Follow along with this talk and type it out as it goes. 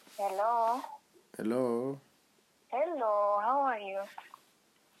Hello. Hello, Hello, how are you?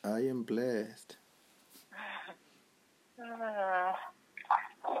 I am blessed. I'm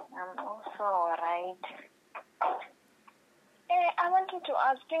also alright. I wanted to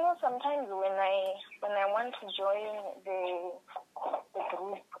ask, sometimes when I want to join the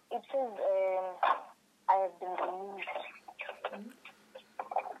group, it says I have been removed.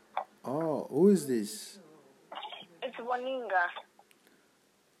 Oh, who is this? It's Waninga.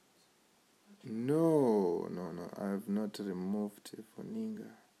 No, I have not removed Foninga.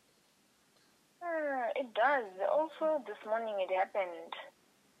 It does. Also, this morning it happened.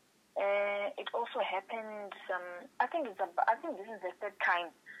 It also happened I think this is the third time.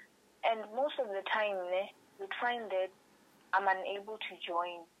 And most of the time, you find that I'm unable to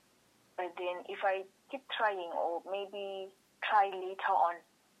join. But then if I keep trying, or maybe try later on,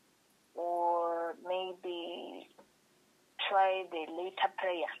 or maybe try the later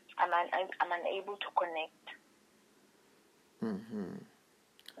prayer, I'm unable to connect. Mm-hmm.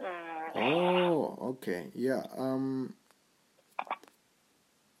 Oh, okay. Yeah.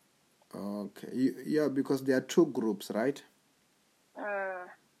 Okay. Yeah, because there are two groups, right?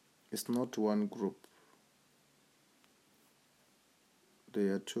 It's not one group.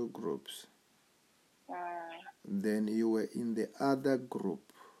 There are two groups. Then you were in the other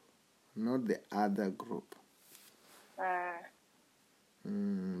group, not the other group.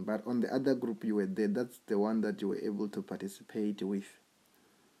 But on the other group you were there. That's the one that you were able to participate with.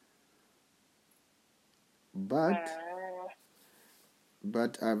 But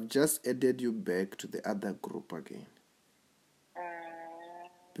I've just added you back to the other group again.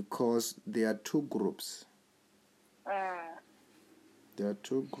 Because there are two groups. There are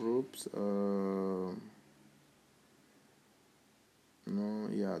two groups. Then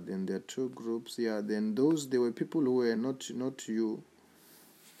there are two groups. Yeah, then there were people who were not you.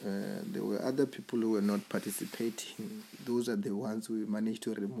 There were other people who were not participating. Those are the ones we managed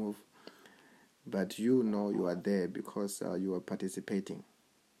to remove. But you are there because you are participating.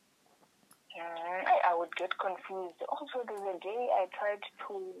 I would get confused. Also, there's a day I tried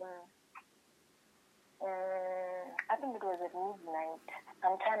to, I think it was at midnight,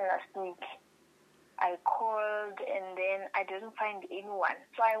 sometime last week. I called and then I didn't find anyone.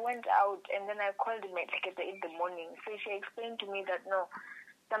 So I went out and then I called him in the morning. So she explained to me that no,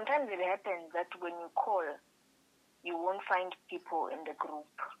 sometimes it happens that when you call, you won't find people in the group.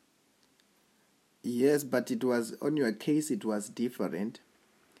 Yes, but it was on your case. It was different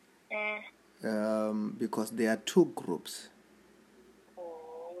because there are two groups.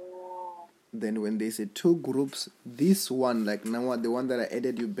 Then when they say two groups, this one, like now the one that I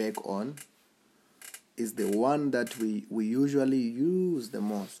added you back on, is the one that we usually use the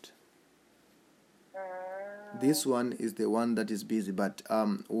most. This one is the one that is busy. But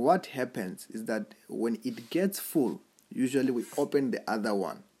what happens is that when it gets full, usually we open the other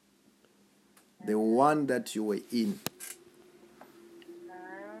one. The one that you were in.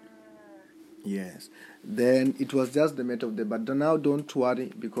 Yes. Then it was just the matter of the... But now don't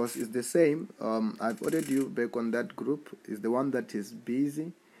worry because it's the same. I've added you back on that group. It's the one that is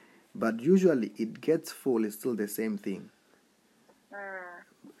busy. But usually it gets full. It's still the same thing.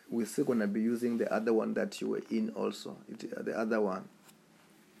 We're still going to be using the other one that you were in also. The other one.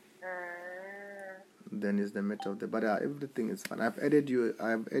 Then it's the matter of the... But everything is fine. I've added you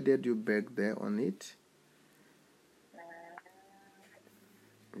back there on it.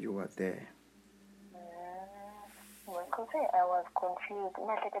 You are there. Because I was confused.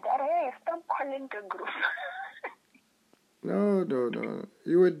 Stop calling the group. No.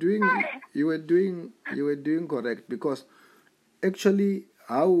 You were doing correct because actually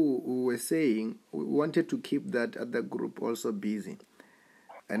how we were saying we wanted to keep that other group also busy.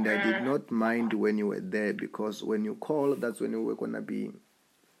 And I did not mind when you were there because when you call, that's when you were gonna be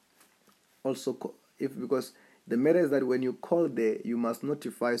also because the matter is that when you call there, you must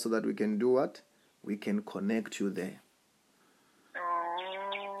notify so that we can do what? We can connect you there.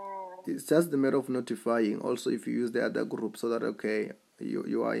 It's just the matter of notifying. Also, if you use the other group, so that okay,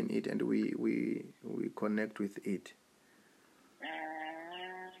 you are in it and we connect with it.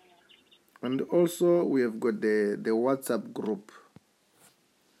 And also, we have got the WhatsApp group.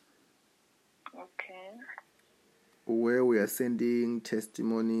 Okay. Where we are sending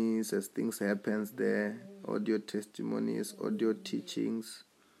testimonies as things happens there, audio testimonies, audio teachings,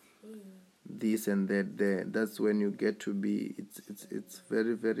 this and that there. That's when you get to be, it's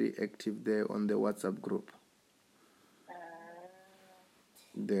very, very active there on the WhatsApp group.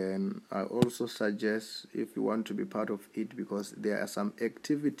 Then I also suggest if you want to be part of it, because there are some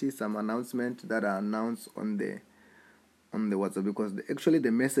activities, some announcements that are announced on the on the WhatsApp, because actually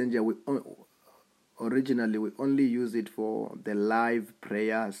the messenger originally we only use it for the live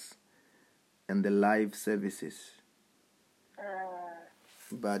prayers and the live services.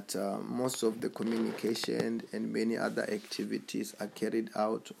 But most of the communication and many other activities are carried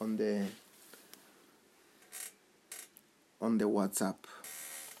out on the WhatsApp.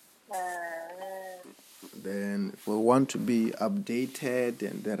 Then if we want to be updated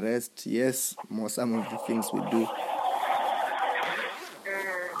and the rest, yes, some of the things we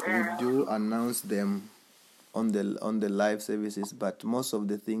do announce them on the live services, but most of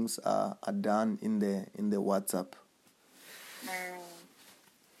the things are done in the WhatsApp,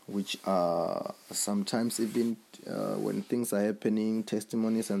 which are sometimes even when things are happening,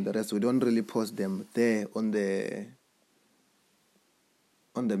 testimonies and the rest, we don't really post them there on the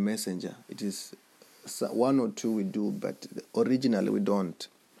messenger. It is one or two we do, but originally we don't.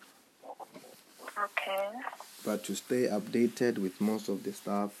 Okay. But to stay updated with most of the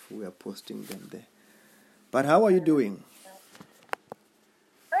stuff, we are posting them there. But how are you doing?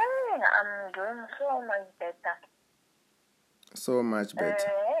 I'm doing so much better. So much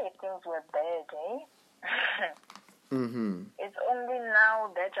better. Things were bad, Mm-hmm. It's only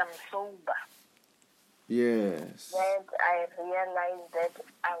now that I'm sober Yes. that I realized that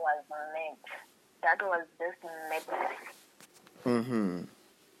I was mad. That was just madness. Mm-hmm.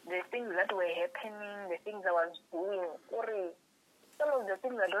 The things that were happening, the things I was doing, some of the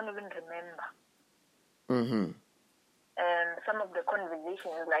things I don't even remember. Mm-hmm. And some of the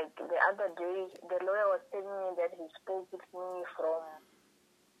conversations, like the other day, the lawyer was telling me that he spoke with me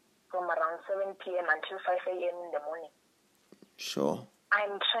from around 7 p.m. until 5 a.m. in the morning. Sure.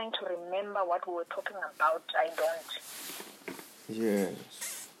 I'm trying to remember what we were talking about. I don't.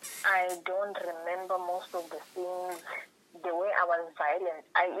 Yes. I don't remember most of the things, the way I was violent.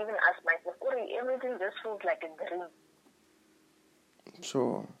 I even asked myself, everything just feels like a dream.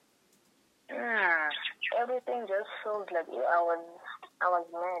 Sure. Everything just feels like I was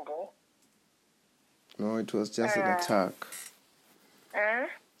mad. No, it was just an attack.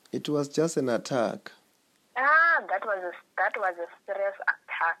 It was just an attack. That was a serious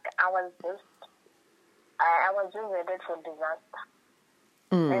attack. I was just headed for disaster.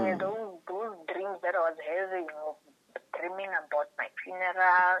 And those dreams that I was having, dreaming about my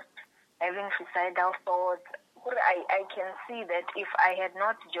funeral, having suicidal thoughts, I can see that if I had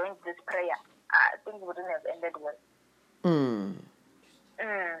not joined this prayer, things wouldn't have ended well.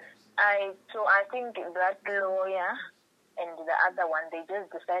 So I think that lawyer and the other one, they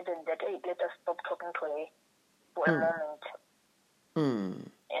just decided that, hey, let us stop talking to her for a moment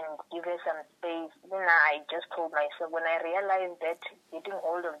and give her some space. Then I just told myself, when I realized that getting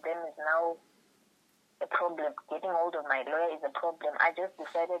hold of them is now a problem, getting hold of my lawyer is a problem, I just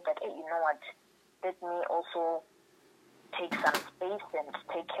decided that, hey, you know what, let me also take some space and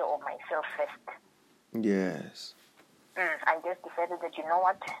take care of myself first. Yes. I just decided that, you know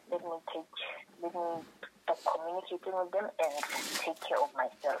what, let me stop communicating with them and take care of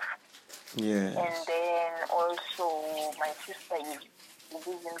myself. Yes. And then also my sister lives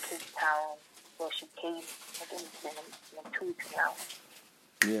in Cape Town, so she came, I think it's been 2 weeks now.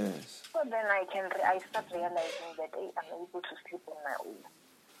 Yes. So then I start realizing that, hey, I'm able to sleep on my own.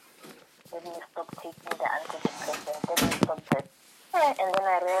 Let me stop taking the antidepressants. Let me stop that. And then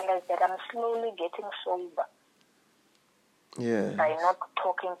I realized that I'm slowly getting sober. Yes. By not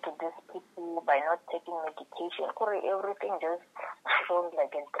talking to these people, by not taking medication, everything just feels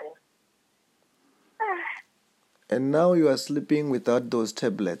like a dream. And now you are sleeping without those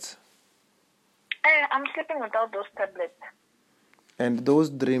tablets. I'm sleeping without those tablets. And those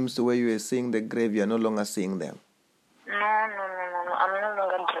dreams where you are seeing the grave, you are no longer seeing them. No. I'm no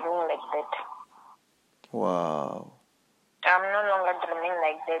longer dreaming like that. Wow. I'm no longer dreaming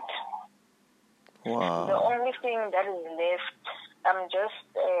like that. Wow. The only thing that is left, I'm just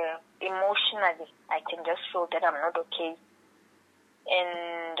emotionally, I can just feel that I'm not okay.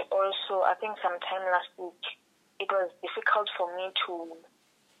 And also, I think sometime last week, it was difficult for me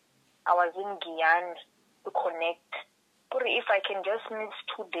I was in Guyana to connect. But if I can just miss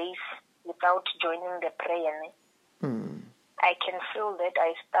 2 days without joining the prayer, I can feel that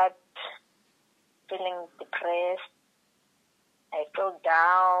I start feeling depressed. I feel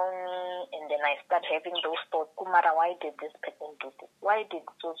down, and then I start having those thoughts, Kumara, why did this person do this? Why did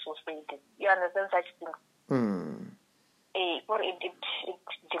so say this? You understand such things? It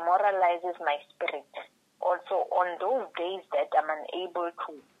demoralizes my spirit. Also, on those days that I'm unable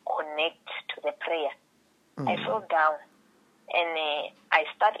to connect to the prayer, I feel down, and I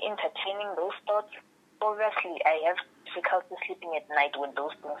start entertaining those thoughts. Obviously, I have difficulty sleeping at night when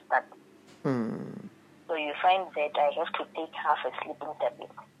those things start. So you find that I have to take half a sleeping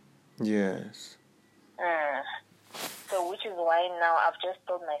tablet. Yes. So which is why now I've just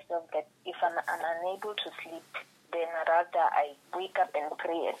told myself that if I'm unable to sleep, then rather I wake up and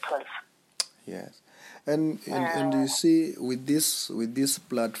pray at 12. Yes. And you see, with these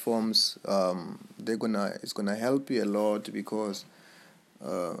platforms, it's gonna help you a lot, because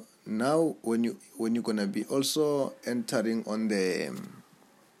now when you're gonna be also entering on the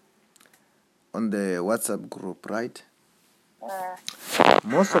WhatsApp group, right?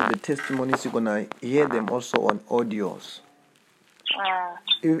 Most of the testimonies you're gonna hear them also on audios.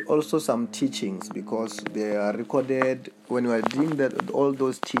 Also some teachings, because they are recorded. When you are doing that, all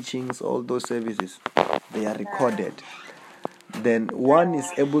those teachings, all those services, they are recorded. Then one is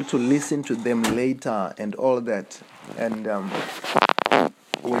able to listen to them later and all that. And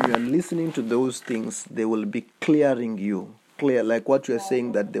when you are listening to those things, they will be clearing you. Clear, like what you are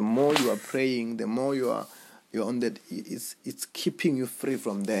saying, that the more you are praying, the more you're on that, it's keeping you free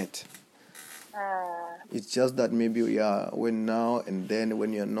from that. It's just that maybe when now and then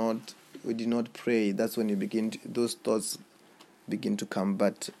when we did not pray, that's when those thoughts begin to come.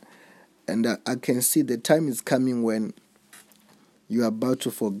 And I can see the time is coming when you are about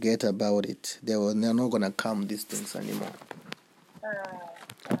to forget about it. They're not going to come, these things anymore.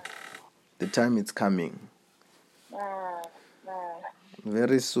 The time is coming.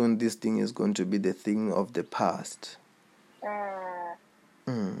 Very soon this thing is going to be the thing of the past.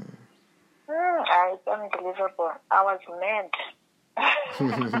 It's unbelievable. I was mad.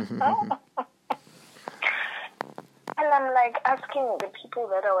 And I'm like asking the people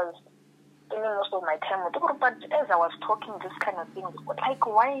that I was spending most of my time with, but as I was talking this kind of thing, like,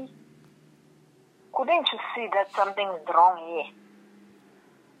 why couldn't you see that something is wrong here?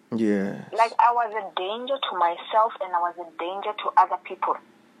 Yes. Like, I was a danger to myself and I was a danger to other people.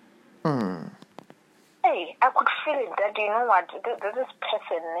 Hey, I could feel it that, you know what, this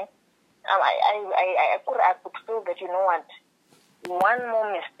person, I could feel that, you know what, one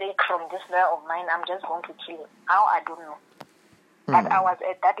more mistake from this guy of mine, I'm just going to kill him. How, I don't know. But I was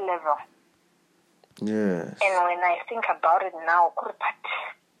at that level. Yes. And when I think about it now,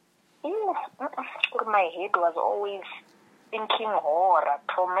 my head was always thinking horror,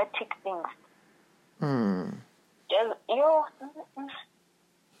 traumatic things.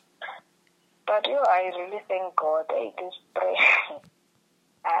 But I really thank God. I just pray.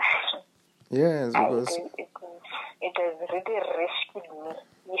 Yes, because it has really rescued me.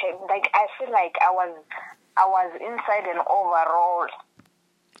 Like, I feel like I was inside an overall,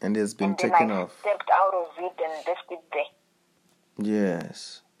 and it's been and then taken I off. stepped out of it and left it there.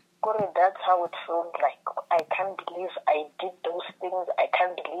 Yes. That's how it felt like. I can't believe I did those things. I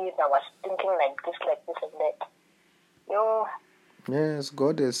can't believe I was thinking like this and that. Yes,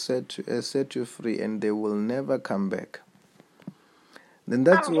 God has set you free, and they will never come back. Then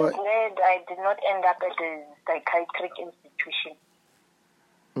that's I'm why. just glad I did not end up at a psychiatric institution.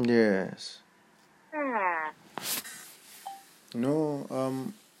 Yes. No,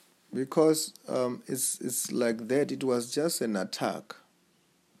 because it's like that. It was just an attack,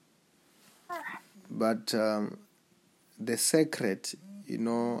 but the secret,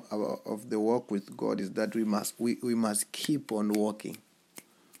 of the walk with God is that we must keep on walking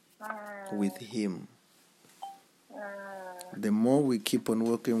with Him. The more we keep on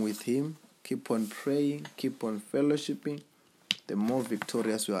walking with Him, keep on praying, keep on fellowshipping, the more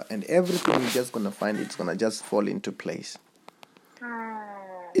victorious we are. And everything you're just going to find, it's going to just fall into place.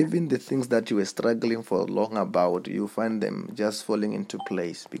 Even the things that you were struggling for long about, you find them just falling into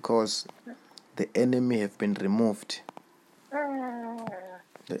place because the enemy have been removed.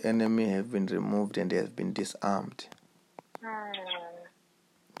 The enemy have been removed and they have been disarmed.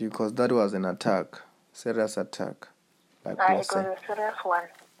 Because that was an attack, serious attack. Like it was a serious one.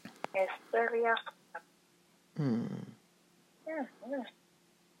 A serious one.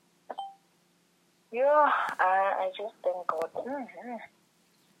 I just thank God.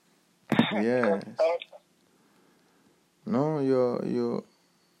 Yes. No,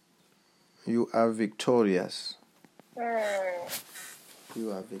 you are victorious.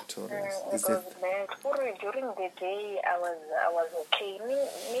 You are victorious. It was bad. During the day, I was okay.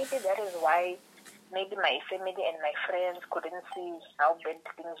 Maybe that is why maybe my family and my friends couldn't see how bad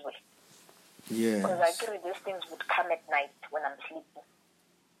things were. Yes. Because I feel these things would come at night when I'm sleeping.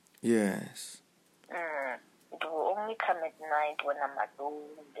 Yes. It will only come at night when I'm alone.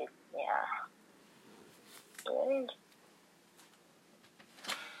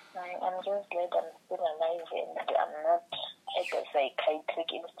 I'm just glad I'm still alive and I'm not at a psychiatric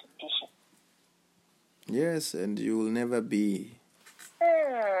institution. Yes, and you will never be.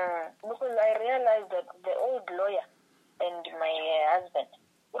 Because I realized that the old lawyer and my husband,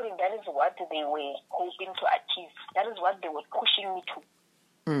 that is what they were hoping to achieve. That is what they were pushing me to.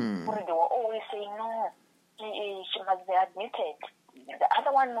 They were always saying, no, she must be admitted. The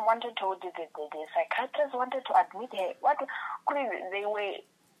other one wanted to, the psychiatrist wanted to admit her. They were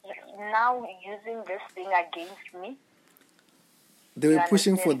now using this thing against me. They were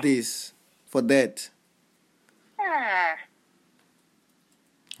pushing for this, for that.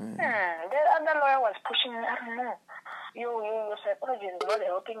 The other lawyer was pushing, I don't know. Your psychology is not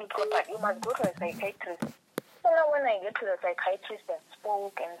helping you properly. You must go to a psychiatrist. So now when I get to the psychiatrist and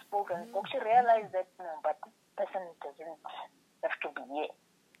spoke, she realized that, no, but this person doesn't have to be here.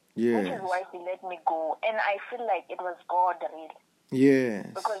 Yes. Which is why she let me go. And I feel like it was God, really. Yes.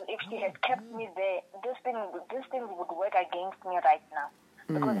 Because if she had kept me there, this thing would work against me right now.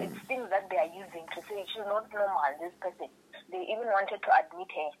 Because it's things that they are using to say she's not normal, this person. They even wanted to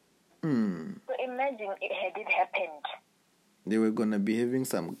admit her. So imagine had it happened. They were going to be having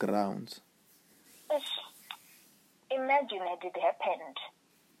some grounds. Imagine had it happened.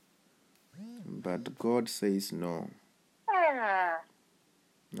 But God says no.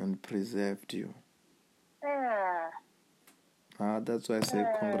 And preserved you. That's why I say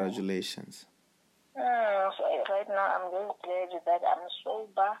congratulations. So right now I'm just glad that I'm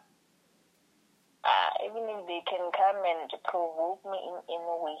sober. Even if they can come and provoke me in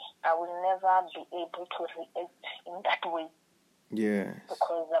any way, I will never be able to react in that way. Yes.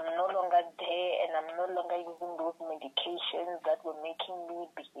 Because I'm no longer there and I'm no longer using those medications that were making me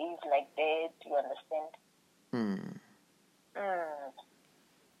behave like that. You understand?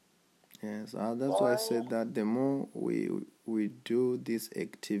 Yes, that's why I said that the more we do these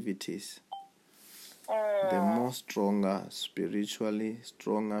activities, the more stronger spiritually,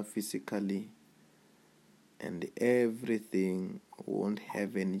 stronger physically, and everything won't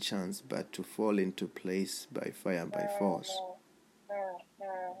have any chance but to fall into place by fire, by force.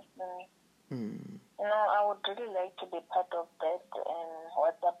 I would really like to be part of that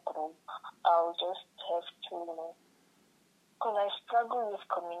WhatsApp group. I'll just have to, because I struggle with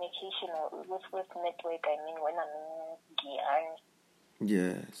communication with network. I mean, when I'm in Guyana.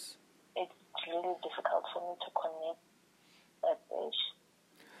 Yes. It's really difficult for me to connect that way.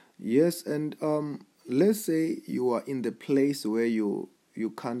 Yes, and let's say you are in the place where you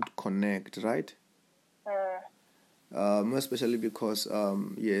can't connect, right? More especially because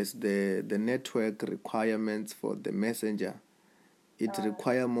yes, the network requirements for the messenger, it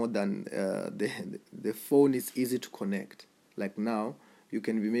require more than the phone is easy to connect. Like now, you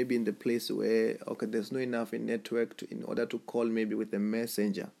can be maybe in the place where there's no enough in network in order to call maybe with a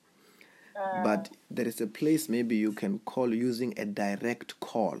messenger. But there is a place maybe you can call using a direct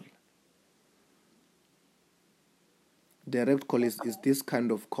call. Direct call is this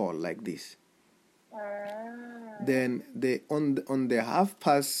kind of call like this. Then on the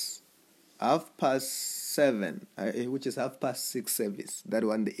 7:30, which is 6:30 service, that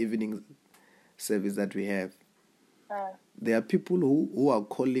one, the evening service that we have. There are people who are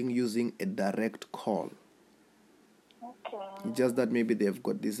calling using a direct call. Okay. Just that maybe they've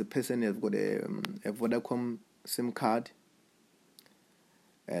got this person has got a Vodacom SIM card,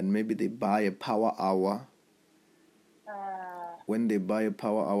 and maybe they buy a power hour. When they buy a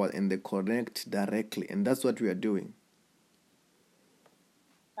power hour and they connect directly, and that's what we are doing.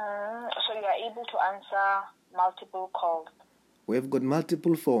 So you are able to answer multiple calls. We've got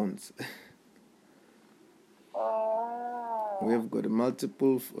multiple phones. We have got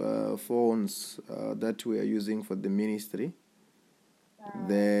multiple phones that we are using for the ministry.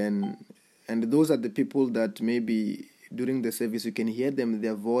 And those are the people that maybe during the service you can hear them,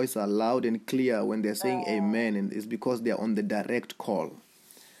 their voice are loud and clear when they're saying amen, and it's because they are on the direct call.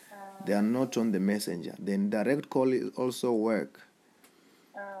 They are not on the messenger. Then direct call also work.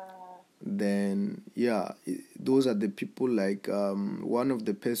 Then those are the people like one of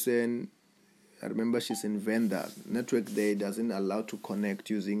the person, I remember she's in Venda. Network there doesn't allow to connect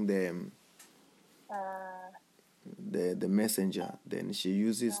using the messenger. Then she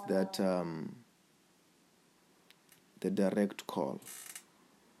uses that the direct call.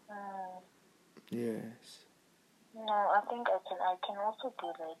 Yes. No, I think I can also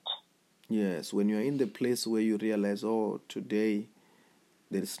do that. Yes, when you're in the place where you realize, today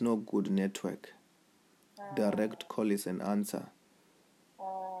there is no good network, direct call is an answer.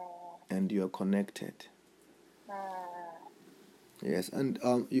 And you are connected. Yes, and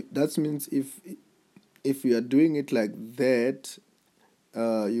that means if you are doing it like that,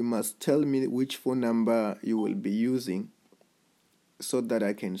 you must tell me which phone number you will be using so that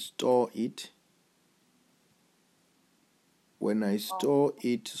I can store it. when I store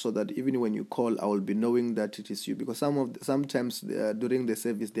it, so that even when you call, I will be knowing that it is you. Because sometimes during the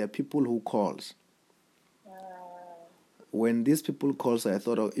service, there are people who calls. When these people calls, I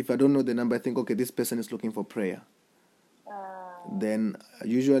thought, if I don't know the number, I think, okay, this person is looking for prayer. Then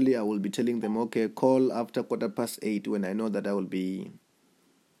usually I will be telling them, okay, call after 8:15, when I know that I will be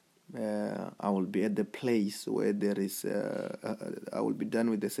at the place where there is I will be done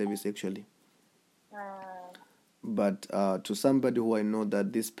with the service actually. But to somebody who I know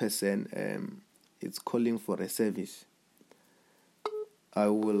that this person is calling for a service, I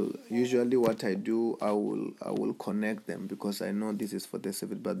will usually, what I do, I will connect them, because I know this is for the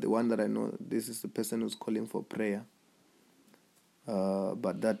service. But the one that I know, this is the person who's calling for prayer,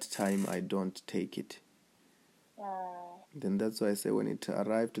 but that time I don't take it. Then that's why I say, when it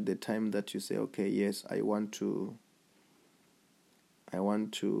arrived to the time that you say, okay, yes, I want to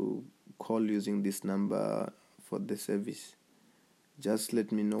call using this number for the service, just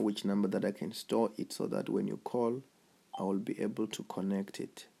let me know which number that I can store it, so that when you call, I will be able to connect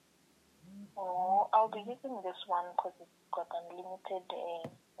it. I'll be using this one because it's got unlimited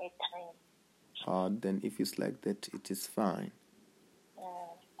airtime. Then if it's like that, it is fine.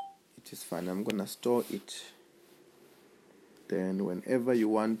 It is fine. I'm gonna store it. Then whenever you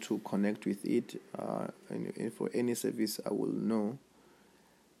want to connect with it, and for any service, I will know,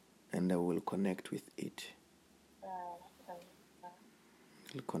 and I will connect with it.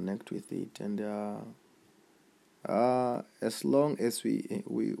 I'll connect with it, and as long as we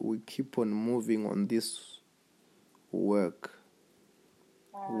keep on moving on this work,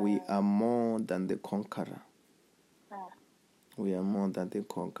 we are more than the conqueror. We are more than the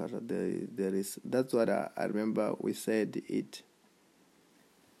conqueror. There is. That's what I remember. We said it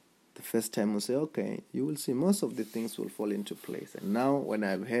the first time. We say, okay, you will see most of the things will fall into place. And now, when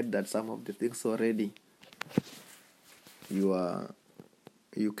I've heard that some of the things already,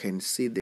 you can see the